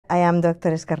I am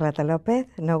Dr. Escarlata Lopez.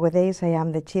 Nowadays, I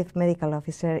am the Chief Medical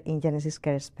Officer in Genesis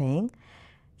Care Spain.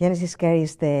 Genesis Care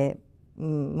is the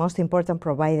most important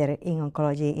provider in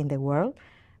oncology in the world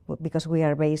because we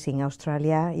are based in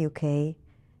Australia, UK,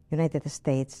 United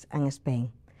States, and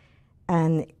Spain.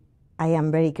 And I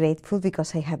am very grateful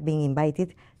because I have been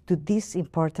invited to this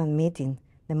important meeting,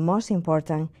 the most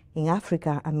important in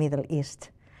Africa and Middle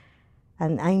East.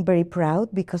 And I'm very proud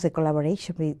because the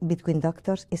collaboration between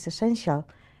doctors is essential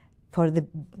for the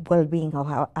well-being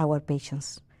of our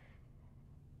patients.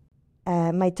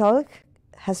 My talk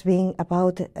has been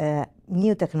about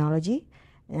new technology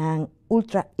and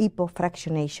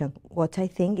ultra-hypofractionation, what I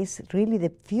think is really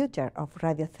the future of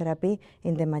radiotherapy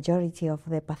in the majority of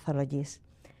the pathologies.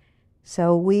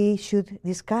 So we should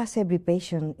discuss every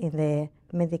patient in the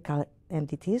medical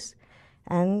entities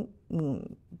and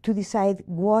to decide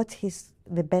what is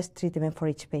the best treatment for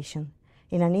each patient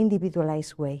in an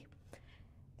individualized way.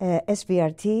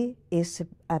 SBRT is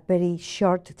a very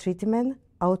short treatment,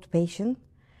 outpatient,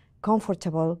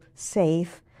 comfortable,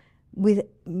 safe, with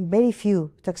very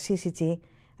few toxicity,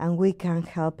 and we can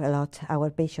help a lot our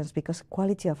patients because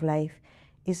quality of life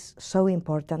is so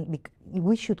important.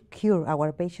 We should cure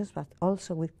our patients, but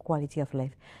also with quality of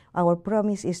life. Our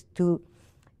promise is to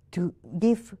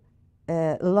give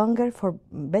longer for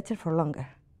better for longer,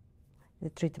 the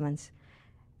treatments.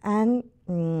 And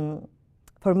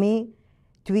for me,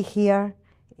 to be here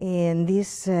in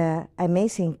this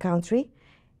amazing country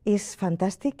is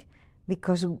fantastic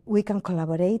because we can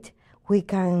collaborate, we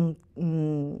can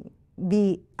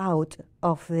be out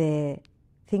of the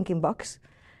thinking box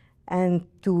and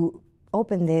to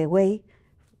open the way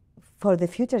for the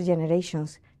future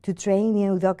generations to train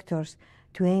new doctors,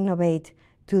 to innovate,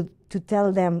 to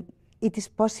tell them it is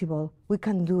possible, we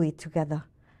can do it together.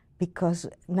 Because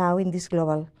now in this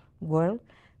global world,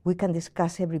 we can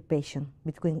discuss every patient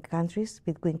between countries,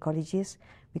 between colleges,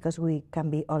 because we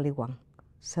can be only one.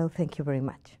 So thank you very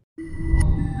much.